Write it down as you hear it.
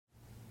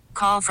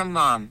call from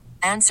mom.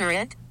 Answer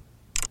it.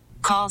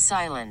 Call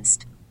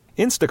silenced.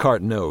 Instacart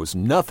knows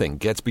nothing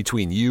gets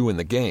between you and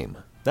the game.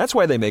 That's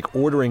why they make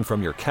ordering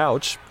from your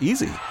couch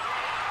easy.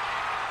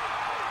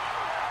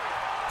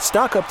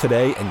 Stock up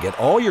today and get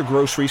all your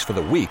groceries for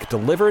the week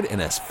delivered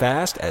in as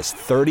fast as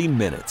 30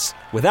 minutes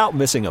without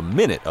missing a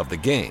minute of the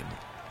game.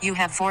 You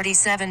have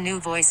 47 new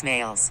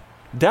voicemails.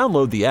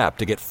 Download the app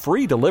to get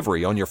free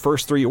delivery on your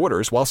first 3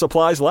 orders while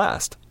supplies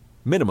last.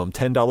 Minimum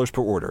 $10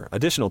 per order.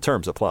 Additional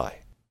terms apply.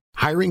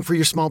 Hiring for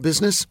your small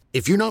business?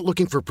 If you're not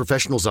looking for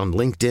professionals on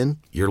LinkedIn,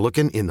 you're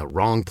looking in the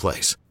wrong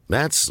place.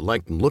 That's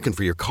like looking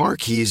for your car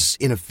keys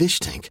in a fish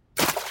tank.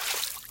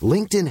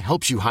 LinkedIn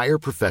helps you hire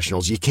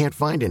professionals you can't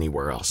find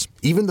anywhere else,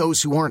 even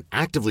those who aren't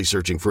actively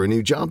searching for a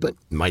new job but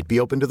might be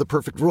open to the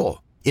perfect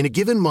role. In a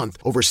given month,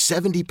 over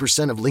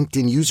 70% of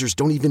LinkedIn users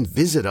don't even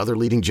visit other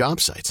leading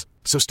job sites.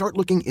 So start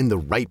looking in the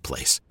right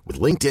place. With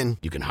LinkedIn,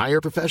 you can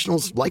hire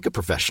professionals like a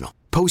professional.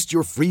 Post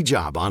your free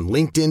job on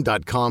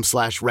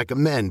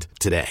linkedin.com/recommend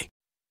today.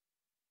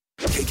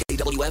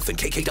 KKWF and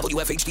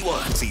KKWF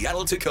HD1,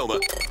 Seattle, Tacoma.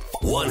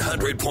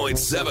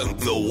 100.7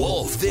 The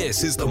Wolf.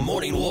 This is the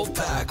Morning Wolf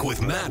Pack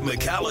with Matt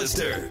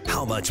McAllister.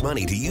 How much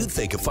money do you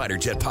think a fighter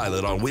jet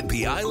pilot on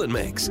Whidbey Island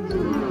makes?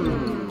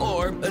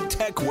 Or a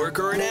tech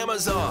worker in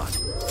Amazon?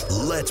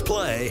 Let's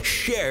play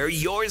Share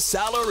Your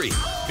Salary.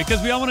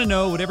 Because we all want to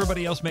know what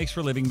everybody else makes for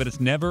a living, but it's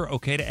never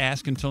okay to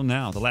ask until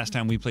now. The last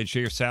time we played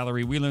Share Your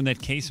Salary, we learned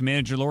that case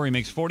manager Lori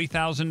makes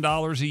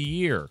 $40,000 a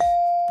year.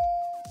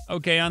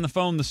 Okay, on the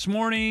phone this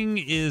morning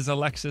is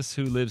Alexis,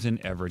 who lives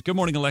in Everett. Good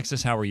morning,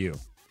 Alexis. How are you?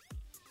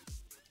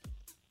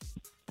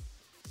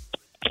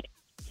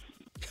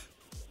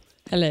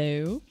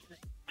 Hello.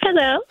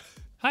 Hello.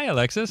 Hi,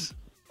 Alexis.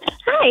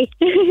 Hi.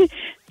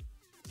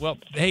 Well,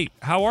 hey,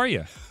 how are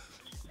you?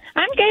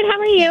 I'm good. How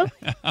are you?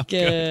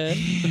 Good.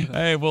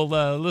 Hey, well,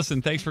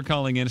 listen, thanks for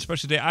calling in,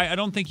 especially today. I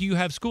don't think you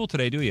have school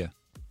today, do you?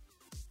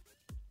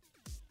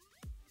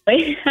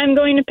 I'm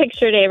going to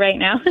picture day right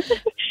now.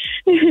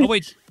 Oh,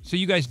 wait. So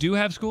you guys do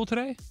have school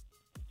today?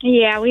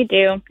 Yeah, we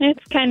do.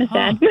 It's kind of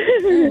sad.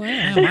 Oh, wow.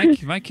 Yeah,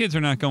 my kids are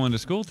not going to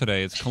school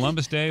today. It's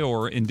Columbus Day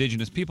or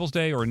Indigenous Peoples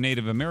Day or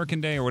Native American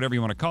Day or whatever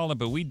you want to call it,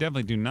 but we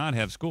definitely do not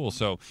have school.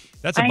 So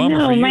that's a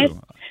bummer for you.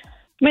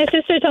 My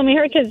sister told me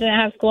her kids didn't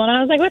have school, and I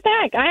was like, what the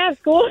heck? I have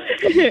school.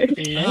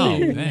 Oh,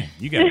 man,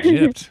 you got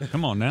gypped.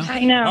 Come on now.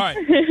 I know. All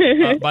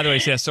right. By the way,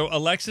 yeah, so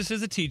Alexis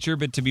is a teacher,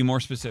 but to be more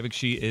specific,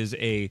 she is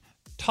a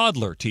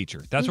toddler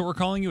teacher. That's what we're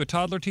calling you, a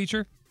toddler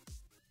teacher?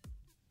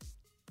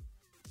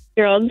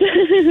 Year-olds.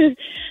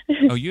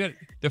 Oh,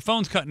 the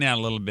phone's cutting out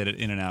a little bit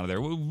in and out of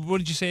there. What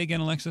did you say again,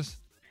 Alexis?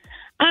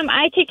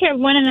 I take care of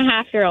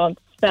 1.5-year-olds.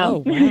 So.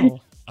 Oh, wow.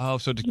 Oh,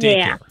 so to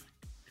daycare.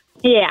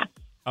 Yeah.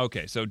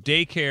 Okay, so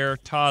daycare,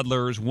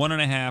 toddlers,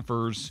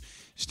 1.5ers,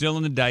 still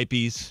in the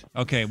diapers.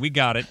 Okay, we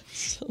got it.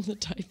 Still in the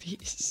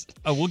diapers.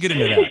 Oh, we'll get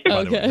into that.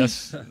 By the way. Okay.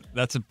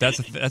 That's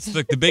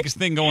the biggest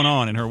thing going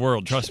on in her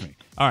world. Trust me.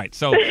 All right,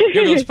 so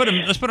here, let's put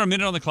a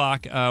minute on the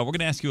clock. We're going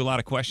to ask you a lot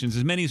of questions,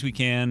 as many as we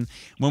can.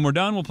 When we're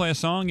done, we'll play a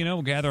song.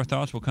 We'll gather our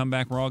thoughts. We'll come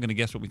back. We're all going to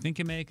guess what we think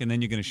you make, and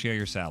then you're going to share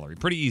your salary.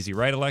 Pretty easy,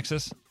 right,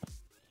 Alexis?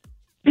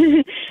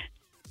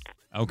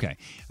 Okay.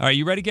 All right,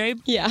 you ready, Gabe?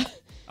 Yeah.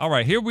 All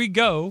right, here we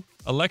go.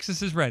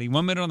 Alexis is ready.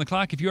 1 minute on the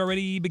clock. If you are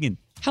ready, begin.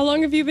 How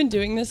long have you been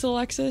doing this,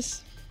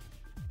 Alexis?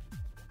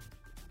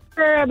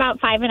 For about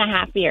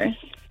 5.5 years.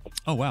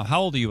 Oh, wow.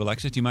 How old are you,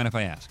 Alexis? Do you mind if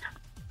I ask?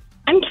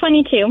 I'm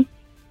 22.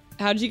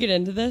 How did you get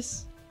into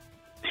this?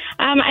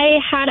 I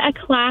had a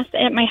class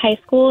at my high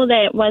school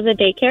that was a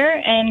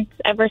daycare, and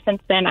ever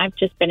since then, I've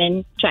just been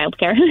in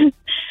childcare.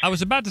 I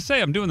was about to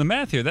say, I'm doing the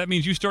math here. That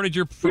means you started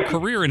your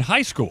career in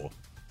high school.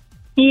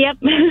 Yep.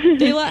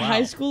 They let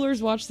high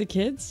schoolers watch the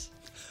kids?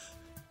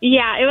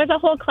 Yeah, it was a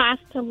whole class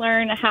to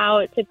learn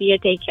how to be a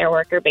daycare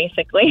worker,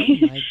 basically.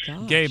 Oh my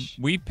gosh. Gabe,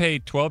 we pay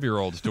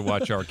 12-year-olds to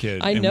watch our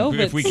kids. I know, if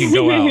but we can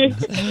go out.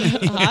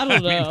 I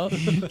don't know.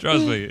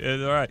 Trust me.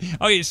 It's all right.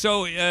 Okay,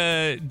 so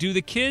do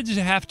the kids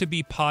have to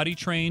be potty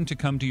trained to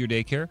come to your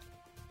daycare?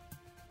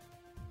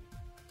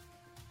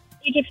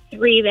 Age of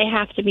 3, they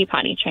have to be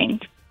potty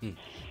trained. Do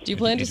you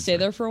plan to stay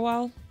there for a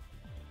while?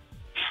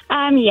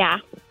 Yeah.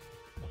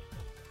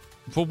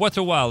 For what's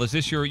a while? Is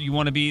this what you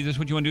want to do with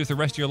the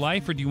rest of your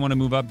life, or do you want to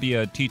move up, be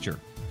a teacher?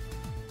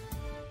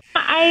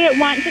 I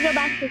want to go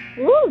back to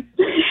school.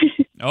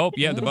 Oh,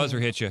 yeah, the buzzer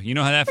hit you. You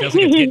know how that feels,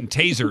 like it's getting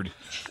tasered,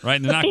 right?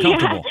 And they're not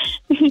comfortable.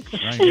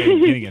 Right?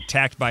 Getting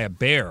attacked by a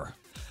bear.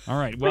 All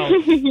right, well,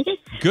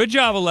 good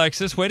job,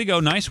 Alexis. Way to go.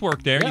 Nice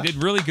work there. Yeah. You did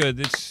really good.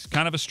 It's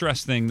kind of a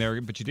stress thing there,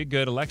 but you did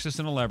good. Alexis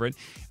and Everett.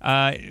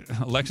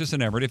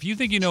 If you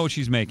think you know what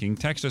she's making,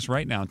 text us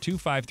right now,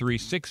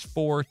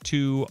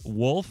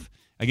 253-642-WOLF.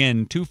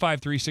 Again,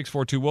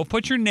 253-642-WOLF.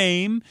 Put your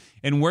name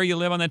and where you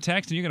live on that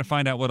text, and you're going to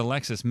find out what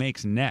Alexis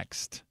makes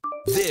next.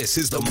 This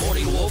is the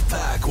Morning Wolf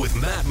Pack with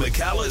Matt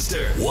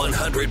McAllister.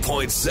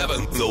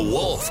 100.7 The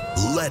Wolf.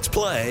 Let's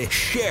play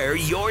Share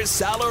Your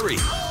Salary.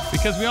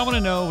 Because we all want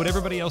to know what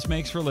everybody else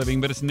makes for a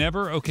living, but it's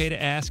never okay to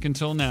ask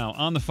until now.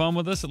 On the phone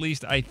with us, at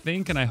least I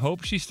think, and I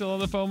hope she's still on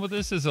the phone with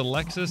us, is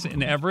Alexis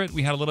in Everett.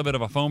 We had a little bit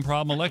of a phone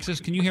problem. Alexis,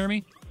 can you hear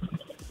me?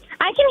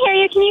 I can hear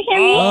you. Can you hear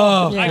me?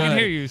 Oh, I can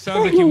hear you.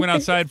 Sounds like you went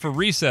outside for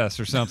recess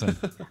or something.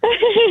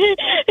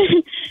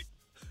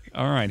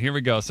 All right, here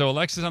we go. So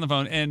Alexis on the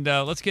phone, and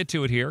let's get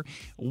to it here.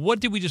 What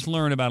did we just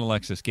learn about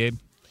Alexis, Gabe?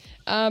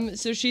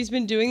 So she's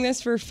been doing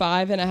this for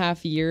 5.5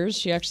 years.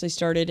 She actually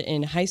started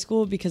in high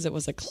school because it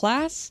was a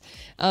class.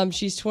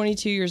 She's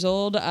 22 years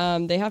old.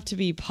 They have to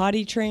be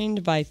potty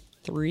trained by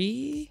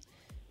 3.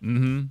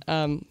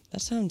 Mm-hmm.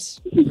 That sounds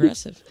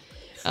aggressive.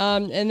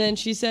 And then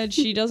she said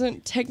she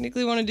doesn't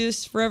technically want to do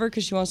this forever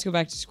because she wants to go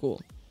back to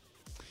school.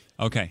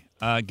 Okay.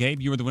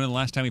 Gabe, you were the winner the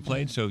last time we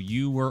played, so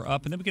you were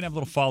up. And then we can have a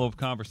little follow-up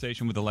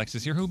conversation with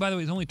Alexis here, who, by the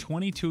way, is only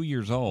 22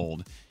 years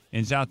old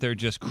and is out there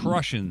just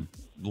crushing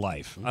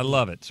life. I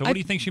love it. So what do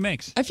you think she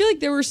makes? I feel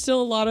like there were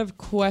still a lot of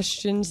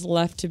questions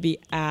left to be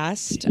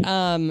asked.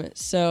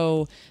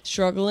 So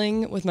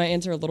struggling with my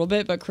answer a little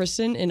bit, but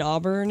Kristen in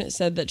Auburn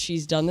said that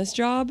she's done this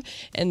job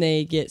and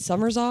they get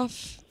summers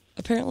off,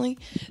 apparently.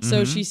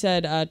 So she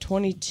said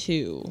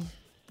 22.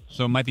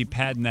 So it might be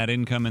padding that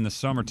income in the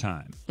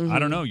summertime. I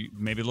don't know.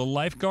 Maybe a little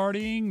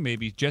lifeguarding,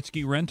 maybe jet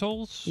ski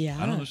rentals. Yeah.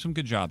 I don't know. There's some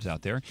good jobs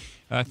out there.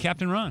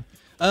 Captain Ron.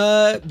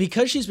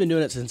 Because she's been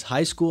doing it since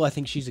high school, I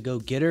think she's a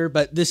go-getter,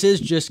 but this is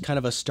just kind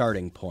of a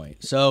starting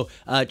point. So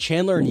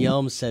Chandler and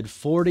Yelm said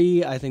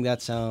 40. I think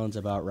that sounds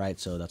about right,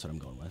 so that's what I'm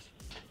going with.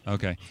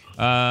 Okay.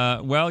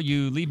 Well,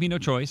 you leave me no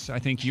choice. I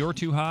think you're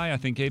too high. I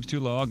think Gabe's too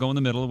low. I'll go in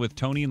the middle with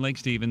Tony and Lake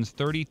Stevens,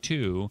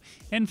 32.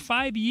 And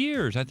 5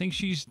 years. I think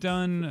she's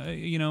done,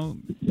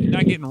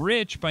 not getting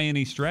rich by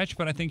any stretch,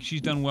 but I think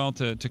she's done well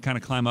to kind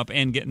of climb up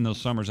and getting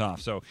those summers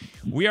off. So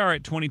we are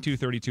at 22,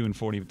 32, and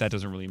 40, but that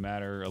doesn't really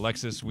matter.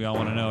 Alexis, we all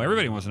want to know.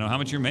 Everybody wants to know how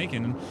much you're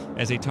making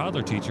as a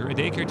toddler teacher, a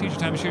daycare teacher.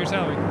 Time to share your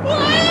salary.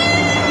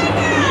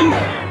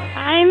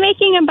 I'm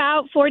making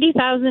about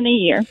 $40,000 a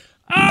year.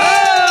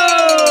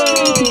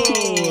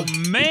 Oh,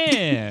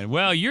 man.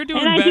 Well, you're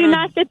doing better. And I do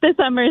not get the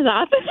summers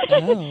off.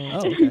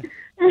 Okay.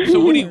 So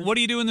what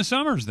do you do in the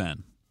summers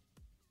then?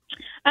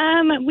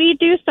 We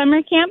do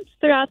summer camps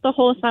throughout the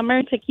whole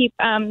summer to keep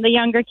the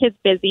younger kids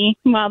busy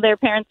while their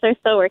parents are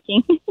still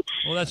working.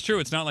 Well, that's true.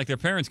 It's not like their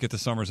parents get the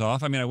summers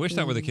off. I mean, I wish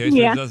that were the case,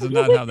 but that's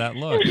not how that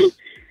looks.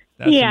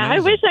 That's amazing. I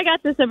wish I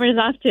got the summers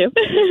off, too.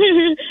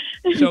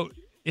 So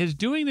has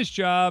doing this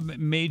job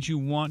made you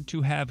want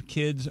to have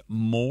kids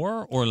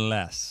more or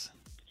less?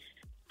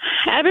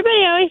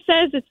 Everybody always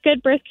says it's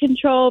good birth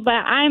control, but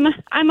I'm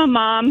a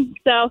mom,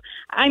 so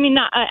I mean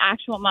not an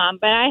actual mom,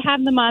 but I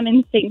have the mom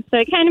instinct, so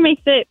it kind of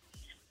makes it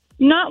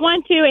not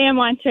want to and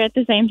want to at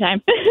the same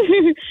time.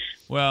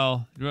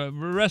 Well,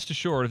 rest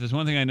assured, if there's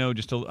one thing I know,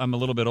 I'm a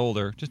little bit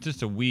older,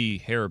 just a wee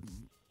hair,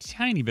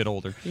 tiny bit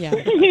older. Yeah,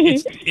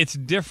 it's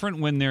different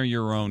when they're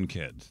your own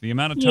kids. The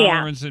amount of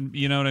tolerance and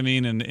you know what I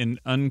mean, and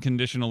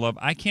unconditional love.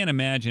 I can't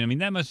imagine. I mean,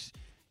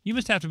 you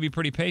must have to be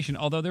pretty patient.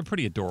 Although they're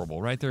pretty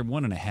adorable, right? They're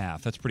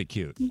 1.5. That's pretty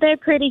cute. They're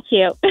pretty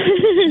cute.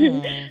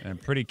 And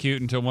pretty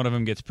cute until one of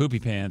them gets poopy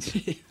pants.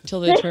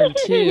 Until they turn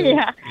 2.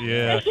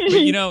 Yeah. But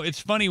it's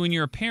funny when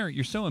you're a parent,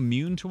 you're so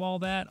immune to all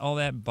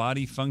that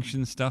body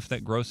function stuff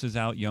that grosses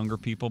out younger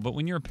people. But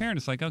when you're a parent,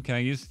 it's like,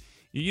 okay,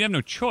 you have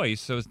no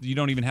choice, so you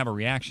don't even have a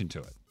reaction to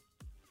it.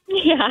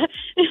 Yeah.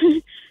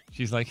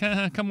 She's like,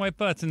 come wipe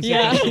butts and see.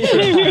 Yeah.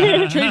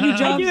 Trade your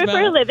jobs, I do it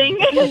for a living.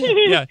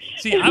 Yeah.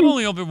 See, I've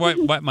only ever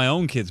wiped my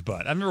own kid's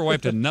butt. I've never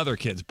wiped another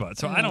kid's butt,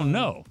 so I don't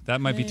know.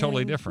 That might be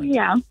totally different.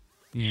 Yeah.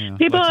 Yeah.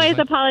 People always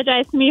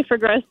apologize to me for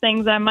gross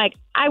things. I'm like,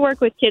 I work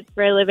with kids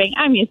for a living.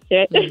 I'm used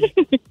to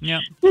it.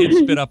 Yeah. Kids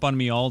spit up on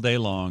me all day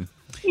long.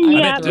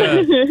 Yeah.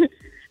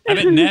 I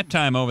bet nap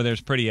time over there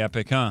is pretty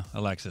epic, huh,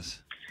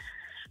 Alexis?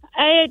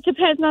 It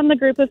depends on the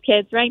group of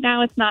kids. Right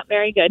now, it's not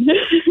very good.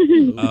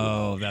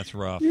 Oh, that's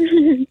rough.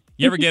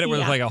 You ever get it where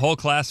there's like a whole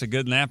class of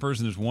good nappers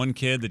and there's one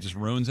kid that just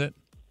ruins it?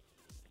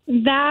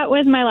 That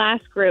was my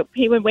last group.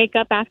 He would wake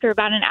up after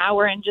about an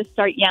hour and just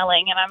start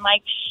yelling. And I'm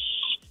like,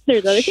 shh,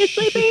 there's other kids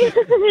sleeping.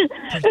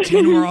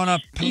 Pretend we're on a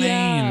plane.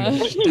 Yeah.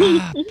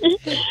 Stop.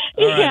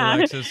 All right,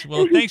 Alexis.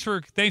 Well, thanks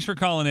for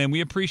calling in.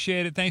 We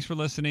appreciate it. Thanks for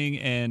listening.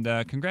 And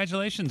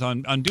congratulations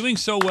on doing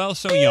so well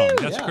so young.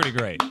 That's pretty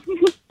great.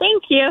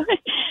 Thank you.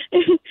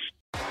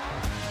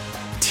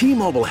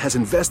 T-Mobile has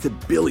invested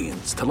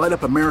billions to light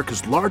up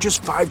America's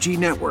largest 5G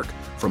network,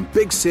 from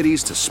big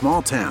cities to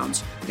small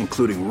towns,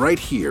 including right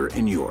here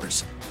in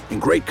yours.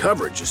 And great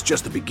coverage is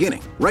just the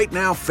beginning. Right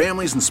now,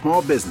 families and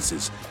small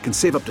businesses can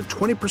save up to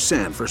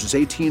 20% versus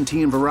AT&T and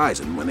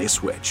Verizon when they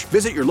switch.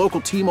 Visit your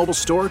local T-Mobile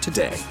store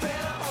today.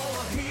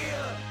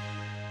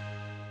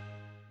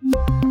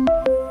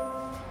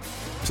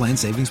 Plan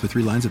savings with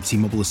 3 lines of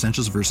T-Mobile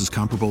Essentials versus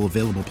comparable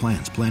available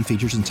plans. Plan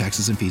features and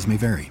taxes and fees may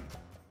vary.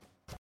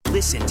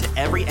 Listen to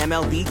every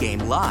MLB game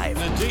live.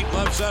 In the deep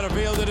left center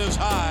field, it is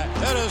high,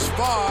 it is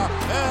far,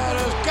 it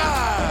is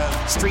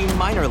gone. Stream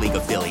minor league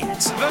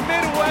affiliates. The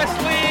Midwest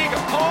League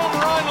home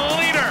run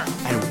leader.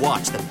 And watch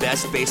Watch the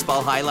best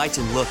baseball highlights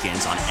and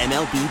look-ins on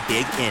MLB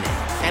Big Inning.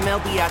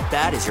 MLB At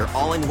Bat is your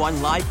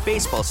all-in-one live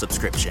baseball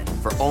subscription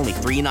for only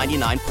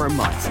 $3.99 per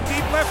month.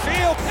 Deep left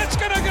field. It's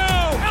going to go.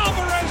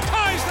 Alvarez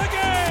ties the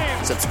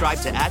game. Subscribe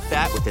to At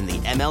Bat within the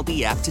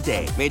MLB app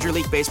today. Major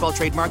League Baseball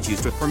trademarks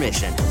used with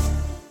permission.